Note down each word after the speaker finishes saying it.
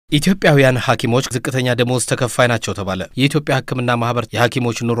ኢትዮጵያዊያን ሀኪሞች ዝቅተኛ ደሞዝ ተከፋይ ናቸው ተባለ። የኢትዮጵያ ሕክምና ማህበር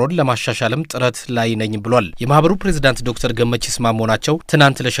የሀኪሞች ኑሮን ለማሻሻልም ጥረት ላይ ነኝ ብሏል። የማህበሩ ፕሬዝዳንት ዶክተር ገመቺስ ማሞ ናቸው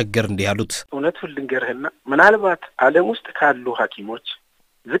ትናንት ለሸገር እንዲህ ያሉት። እውነቱን ልንገርህና ምናልባት ዓለም ውስጥ ካሉ ሀኪሞች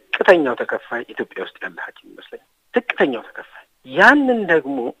ዝቅተኛው ተከፋይ ኢትዮጵያ ውስጥ ያለ ሀኪም ይመስለኛል። ዝቅተኛው ተከፋይ ያንን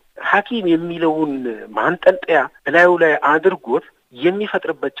ደግሞ ሀኪም የሚለውን ማንጠልጠያ እላዩ ላይ አድርጎት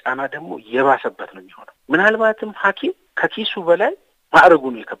የሚፈጥርበት ጫና ደግሞ የባሰበት ነው የሚሆነው። ምናልባትም ሀኪም ከኪሱ በላይ ማዕረጉ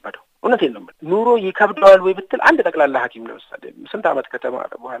ነው የከበደው። እውነቴን ነው። ኑሮ ይከብደዋል ወይ ብትል አንድ ጠቅላላ ሀኪም ለምሳሌ ስንት ዓመት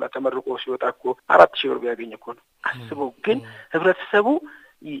ከተማረ በኋላ ተመርቆ ሲወጣ እኮ 4000 ብር ቢያገኝ እኮ ነው። አስበው። ግን ህብረተሰቡ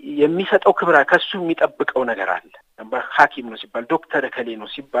የሚሰጠው ክብራ ከሱ የሚጠብቀው ነገር አለ። ሀኪም ነው ሲባል ዶክተር ከሌ ነው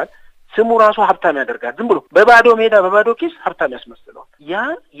ሲባል ስሙ ራሱ ሀብታም ያደርጋል። ዝም ብሎ በባዶ ሜዳ በባዶ ኪስ ሀብታም ያስመስለዋል። ያ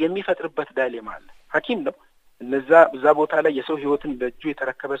የሚፈጥርበት ዳይሌማ አለ። ሀኪም ነው እዛ ቦታ ላይ የሰው ህይወትን በእጁ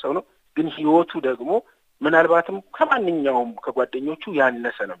የተረከበ ሰው ነው። ግን ህይወቱ ደግሞ ምናልባትም ከማንኛውም ከጓደኞቹ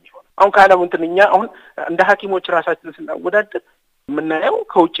ያነሰ ነው የሚሆነው። አሁን ካለም እንትኛ አሁን እንደ ሀኪሞች ራሳችንን ስናወዳደር የምናየው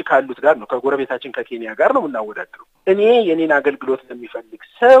ከውጭ ካሉት ጋር ነው። ከጎረቤታችን ከኬንያ ጋር ነው የምናወዳደረው። እኔ የኔን አገልግሎት ለሚፈልግ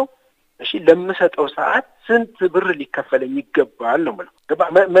ሰው እሺ ለምሰጠው ሰዓት ስንት ብር ሊከፈለኝ ይገባል ነው ማለት።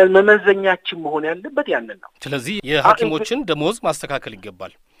 መመዘኛችን መሆን ያለበት ያንን ነው። ስለዚህ የሀኪሞችን ደሞዝ ማስተካከል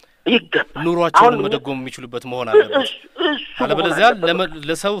ይገባል። ኑሯቸውን መደጎም የሚችሉበት መሆን አለበት። አለበለዚያ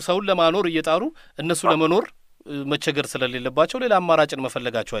ሰውን ለማኖር እየጣሩ እነሱ ለመኖር መቸገር ስለሌለባቸው ሌላ አማራጭን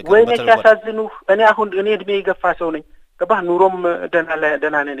መፈለጋቸው አይቀርም። ወይ ያሳዝኑ። እኔ እድሜ የገፋ ሰው ነኝ። ገባህ? ኑሮም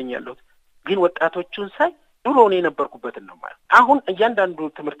ደህና ነኝ ያለሁት። ግን ወጣቶቹን ሳይ ድሮ እኔ የነበርኩበትን ነው ማለት። አሁን እያንዳንዱ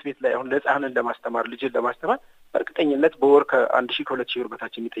ትምህርት ቤት ላይ አሁን ለህፃንን ለማስተማር ልጅን ለማስተማር በእርግጠኝነት በወር ከ1000 ከ2000 ብር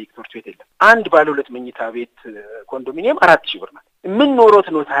በታች የሚጠይቅ ትምህርት ቤት የለም። አንድ ባለ 2 መኝታ ቤት ኮንዶሚኒየም 4000 ብር ናት። ምን ኖሮት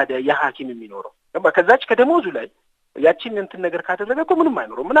ነው ታዲያ የሐኪም የሚኖረው? ከዛች ከደሞዙ ላይ ያቺን እንትን ነገር ካደረገ እኮ ምንም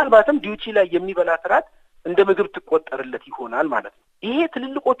አይኖረው። ምናልባትም ዲዩቲ ላይ የሚበላ ስርዓት እንደ ምግብ ትቆጠርለት ይሆናል ማለት ነው። ይሄ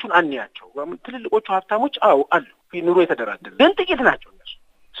ትልልቆቹን አንያቸው። ትልልቆቹ ሀብታሞች አሉ ኑሮ የተደራደረ፣ ግን ጥቂት ናቸው እነሱ።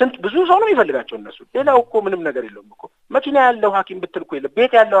 ስንት ብዙ ሰው ነው የሚፈልጋቸው እነሱ። ሌላው እኮ ምንም ነገር የለውም እኮ። መኪና ያለው ሐኪም ብትል እኮ የለም።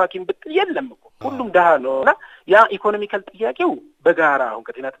 ቤት ያለው ሐኪም ብትል የለም እኮ። ሁሉም ደሃ ነውና ያ ኢኮኖሚካል ጥያቄው በጋራ አሁን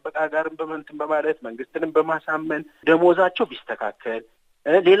ከጤና ጥበቃ ጋርም በማለት መንግስትንም በማሳመን ደሞዛቸው ቢስተካከል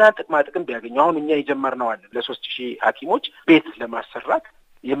ሌላ ጥቅም ቢያገኙ። አሁን እኛ የጀመርነው አለ ለ3000 ሐኪሞች ቤት ለማሰራት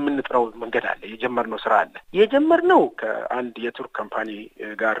የምንጥረው መንገድ አለ። የጀመርነው ስራ አለ። የጀመርነው ከአንድ የቱርክ ካምፓኒ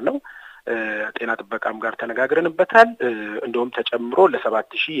ጋር ነው። ጤና ጥበቃም ጋር ተነጋግረንበታል። እንደውም ተጨምሮ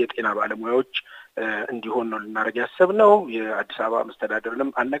ለ7000 የጤና ባለሙያዎች እንዲሆን ነው ልናደርግ ያሰብነው። የአዲስ አበባ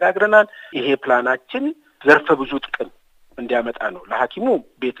መስተዳድርንም አነጋግረናል። ይሄ ፕላናችን ዘርፈ ብዙ ጥቅም እንዲያመጣ ነው። ለሐኪሙ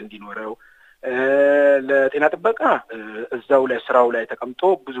ቤት እንዲኖረው፣ ለጤና ጥበቃ እዛው ላይ ስራው ላይ ተቀምጦ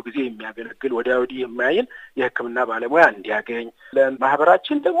ብዙ ጊዜ የሚያገለግል ወዲያ ወዲህ የማይል የሕክምና ባለሙያ እንዲያገኝ፣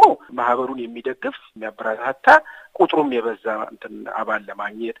 ለማህበራችን ደግሞ ማህበሩን የሚደግፍ የሚያበረታታ ቁጥሩም የበዛ አባል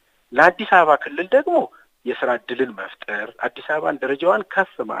ለማግኘት፣ ለአዲስ አበባ ክልል ደግሞ የስራ ዕድልን መፍጠር፣ አዲስ አበባን ደረጃዋን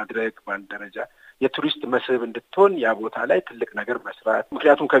ከፍ ማድረግ፣ በአንድ ደረጃ የቱሪስት መስህብ እንድትሆን ያ ቦታ ላይ ትልቅ ነገር መስራት።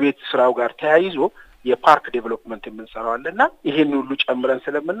 ምክንያቱም ከቤት ስራው ጋር ተያይዞ የፓርክ ዴቨሎፕመንት የምንሰራው አለና ይሄን ሁሉ ጨምረን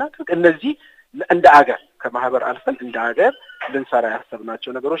ስለምናደርግ እነዚህ እንደ አገር ከማህበር አልፈን እንደ አገር ልንሰራ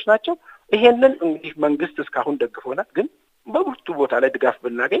ያሰብናቸው ነገሮች ናቸው። ይሄንን እንግዲህ መንግስት እስካሁን ደግፎናል፣ ግን በብርቱ ቦታ ላይ ድጋፍ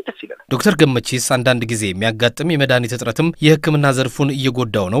ብናገኝ ደስ ይላል። ዶክተር ገመቺስ አንዳንድ ጊዜ የሚያጋጥም የመድኃኒት እጥረትም የሕክምና ዘርፉን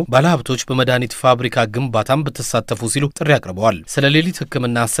እየጎዳው ነው፣ ባለሀብቶች በመድኃኒት ፋብሪካ ግንባታም ብትሳተፉ ሲሉ ጥሪ አቅርበዋል። ስለ ሌሊት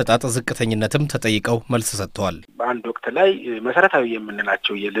ሕክምና አሰጣጥ ዝቅተኝነትም ተጠይቀው መልስ ሰጥተዋል። በአንድ ወቅት ላይ መሰረታዊ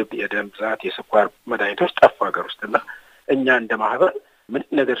የምንላቸው የልብ፣ የደም ብዛት፣ የስኳር መድኃኒቶች ጠፉ ሀገር ውስጥና እኛ እንደ ማህበር ምን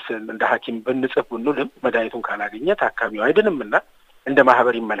ነገር እንደ ሐኪም ብንጽፍ ብንልም መድኃኒቱን ካላገኘ ታካሚው አይድንምና እንደ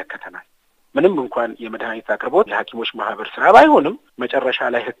ማህበር ይመለከተናል። ምንም እንኳን የመድኃኒት አቅርቦት የሐኪሞች ማህበር ስራ ባይሆንም መጨረሻ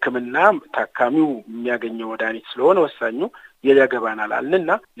ላይ ሕክምና ታካሚው የሚያገኘው መድኃኒት ስለሆነ ወሳኙ ያገባናል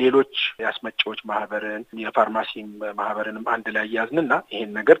አልንና ሌሎች የአስመጪዎች ማህበርን የፋርማሲ ማህበርንም አንድ ላይ ያዝንና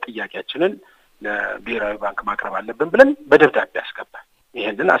ይሄን ነገር ጥያቄያችንን ለብሔራዊ ባንክ ማቅረብ አለብን ብለን በደብዳቤ አስገባን።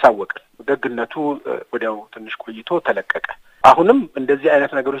 ይሄንን አሳወቅን። ደግነቱ ወዲያው ትንሽ ቆይቶ ተለቀቀ። አሁንም እንደዚህ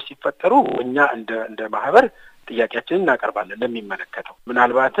አይነት ነገሮች ሲፈጠሩ እኛ እንደ ማህበር ጥያቄያችንን እናቀርባለን ለሚመለከተው።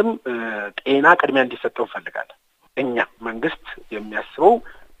 ምናልባትም ጤና ቅድሚያ እንዲሰጠው እንፈልጋለን። እኛ መንግስት የሚያስበው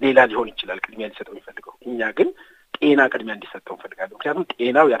ሌላ ሊሆን ይችላል ቅድሚያ እንዲሰጠው የሚፈልገው። እኛ ግን ጤና ቅድሚያ እንዲሰጠው እንፈልጋለን። ምክንያቱም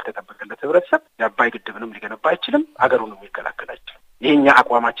ጤናው ያልተጠበቀለት ህብረተሰብ የአባይ ግድብንም ሊገነባ አይችልም፣ አገሩንም ሊከላከል አይችልም። ይሄኛ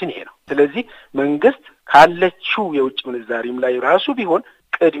አቋማችን ይሄ ነው። ስለዚህ መንግስት ካለችው የውጭ ምንዛሪም ላይ ራሱ ቢሆን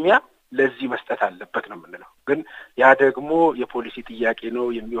ቅድሚያ ለዚህ መስጠት አለበት ነው የምንለው። ግን ያ ደግሞ የፖሊሲ ጥያቄ ነው፣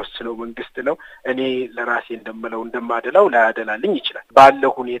 የሚወስነው መንግስት ነው። እኔ ለራሴ እንደማደላው ላያደላልኝ ይችላል።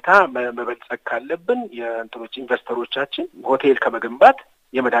 ባለው ሁኔታ መበልጸግ ካለብን ኢንቨስተሮቻችን ሆቴል ከመገንባት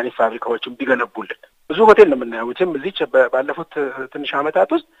የመድኃኒት ፋብሪካዎችን ቢገነቡልን ብዙ ሆቴል ነው የምናየው። እዚህ ባለፉት ትንሽ ዓመታት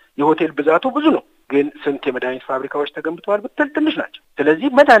ውስጥ የሆቴል ብዛቱ ብዙ ነው። ግን ስንት የመድኃኒት ፋብሪካዎች ተገንብተዋል ብትል ትንሽ ናቸው። ስለዚህ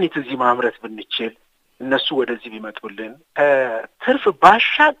መድኃኒት እዚህ ማምረት ብንችል እነሱ ወደዚህ ቢመጡልን ከትርፍ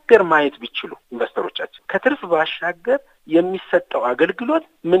ባሻገር ማየት ቢችሉ ኢንቨስተሮቻችን ከትርፍ ባሻገር የሚሰጠው አገልግሎት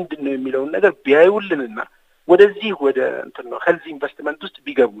ምንድነው የሚለውን ነገር ቢያዩልንና ወደዚህ ወደ ሄልዝ ኢንቨስትመንት ውስጥ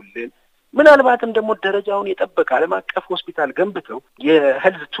ቢገቡልን ምናልባትም ደግሞ ደረጃውን የጠበቀ ዓለም አቀፍ ሆስፒታል ገንብተው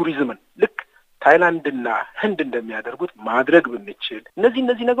የሄልዝ ቱሪዝምን ልክ ታይላንድና ህንድ እንደሚያደርጉት ማድረግ ብንችል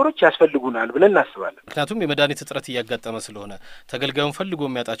እነዚህ ነገሮች ያስፈልጉናል ብለን እናስባለን። ምክንያቱም የመድኃኒት እጥረት እያጋጠመ ስለሆነ ተገልጋዩን ፈልጎ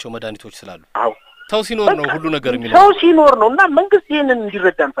የሚያጣቸው መድኃኒቶች ስላሉ አዎ ሰው ሲኖር ነው ሁሉ ነገር የሚለው ሰው ሲኖር ነውና መንግስት ይሄንን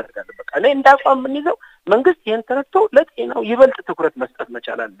እንዲረዳ እንፈልጋለን። በቃ እኔ እንዳቋም ምን ይዘው መንግስት ይሄን ተረድቶ ለጤናው ይበልጥ ትኩረት መስጠት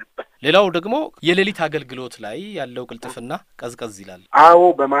መቻል አለበት። ሌላው ደግሞ የሌሊት አገልግሎት ላይ ያለው ቅልጥፍና ቀዝቀዝ ይላል። አዎ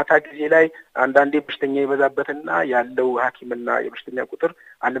በማታ ጊዜ ላይ አንዳንዴ በሽተኛ ይበዛበትና ያለው ሐኪምና የበሽተኛ ቁጥር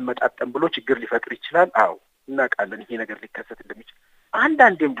አልመጣጠም ብሎ ችግር ሊፈጥር ይችላል። አዎ እናውቃለን ይሄ ነገር ሊከሰት እንደሚችል።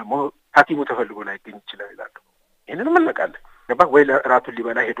 አንዳንዴም ደግሞ ሐኪሙ ተፈልጎ ላይ ይገኝ ይችላል ይላል። ይሄንንም እናውቃለን። ገባ ወይ ራቱን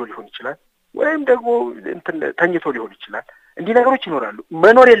ሊበላ ሄዶ ሊሆን ይችላል ወይም ደግሞ ተኝቶ ሊሆን ይችላል። እንዲህ ነገሮች ይኖራሉ።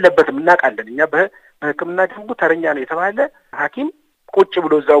 መኖር የለበትም እናውቃለን። እኛ በሕክምና ደንቡ ተረኛ ነው የተባለ ሐኪም ቁጭ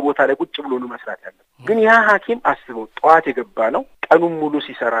ብሎ እዛው ቦታ ላይ ቁጭ ብሎ ነው መስራት ያለው። ግን ያ ሐኪም አስበው ጠዋት የገባ ነው፣ ቀኑን ሙሉ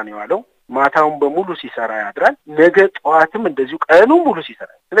ሲሰራ ነው ያለው፣ ማታውን በሙሉ ሲሰራ ያድራል፣ ነገ ጠዋትም እንደዚሁ ቀኑን ሙሉ ሲሰራ።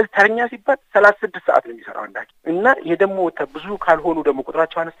 ስለዚህ ተረኛ ሲባል 36 ሰዓት ነው የሚሰራው አንድ ሐኪም እና ይሄ ደግሞ ብዙ ካልሆኑ ደግሞ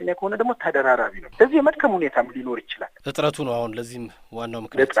ቁጥራቸው አነስተኛ ከሆነ ደግሞ ተደራራቢ ነው። ስለዚህ የመድከም ሁኔታም ሊኖር ይችላል። እጥረቱ ነው አሁን ለዚህም ዋናው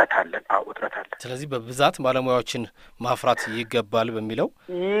ምክንያት እጥረት አለን። አዎ እጥረት አለ። ስለዚህ በብዛት ባለሙያዎችን ማፍራት ይገባል በሚለው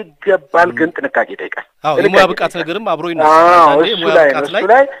ይገባል፣ ግን ጥንቃቄ ይጠይቃል። አዎ የሙያ ብቃት ነገርም አብሮ ይነሳል። የሙያ ብቃት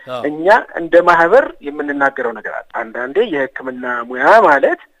ላይ እኛ እንደ ማህበር የምንናገረው ነገር አለ። አንዳንዴ የሕክምና ሙያ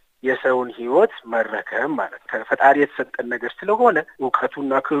ማለት የሰውን ህይወት መረከም ማለት ከፈጣሪ የተሰጠን ነገር ስለሆነ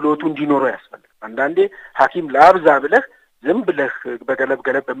እውቀቱና ክህሎቱ እንዲኖረው ያስፈልጋል። አንዳንዴ ሐኪም ላብዛ ብለህ ዝም ብለህ በገለብ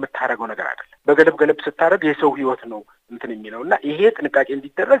የምታረገው ነገር አይደለም። በገለብ ስታረግ የሰው ህይወት ነው የሚለውና ይሄ ጥንቃቄ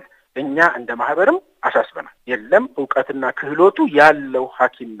እንዲደረግ እኛ እንደ ማህበርም አሳስበናል። የለም እውቀትና ክህሎቱ ያለው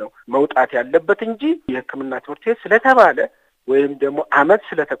ሐኪም ነው መውጣት ያለበት እንጂ የሕክምና ትምህርት ቤት ስለተባለ ወይም ደግሞ አመት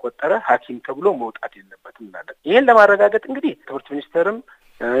ስለተቆጠረ ሐኪም ተብሎ መውጣት የለበትም ማለት። ይሄን ለማረጋገጥ እንግዲህ ትምህርት ሚኒስቴርም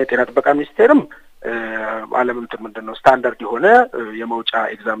የጤና ጥበቃ ሚኒስቴርም ዓለምም ምንድነው ስታንዳርድ የሆነ የመውጫ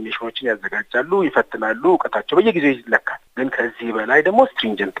ኤግዛሚኔሽኖችን ያዘጋጃሉ፣ ይፈትናሉ፣ እውቀታቸው በየጊዜው ይለካል። ግን ከዚህ በላይ ደግሞ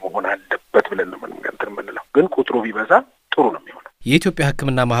ስትሪንጀንት መሆን አለበት ብለን ነው የምንለው። ግን ቁጥሩ ቢበዛ ጥሩ ነው የሚሆነው። የኢትዮጵያ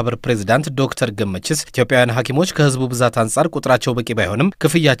ሕክምና ማህበር ፕሬዝዳንት ዶክተር ገመችስ ኢትዮጵያውያን ሐኪሞች ከህዝቡ ብዛት አንጻር ቁጥራቸው በቂ ባይሆንም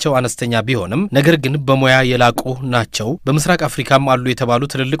ክፍያቸው አነስተኛ ቢሆንም ነገር ግን በሙያ የላቁ ናቸው፣ በምስራቅ አፍሪካም አሉ የተባሉ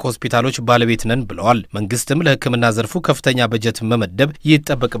ትልልቅ ሆስፒታሎች ባለቤት ነን ብለዋል። መንግስትም ለሕክምና ዘርፉ ከፍተኛ በጀት መመደብ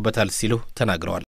ይጠበቅበታል ሲሉ ተናግረዋል።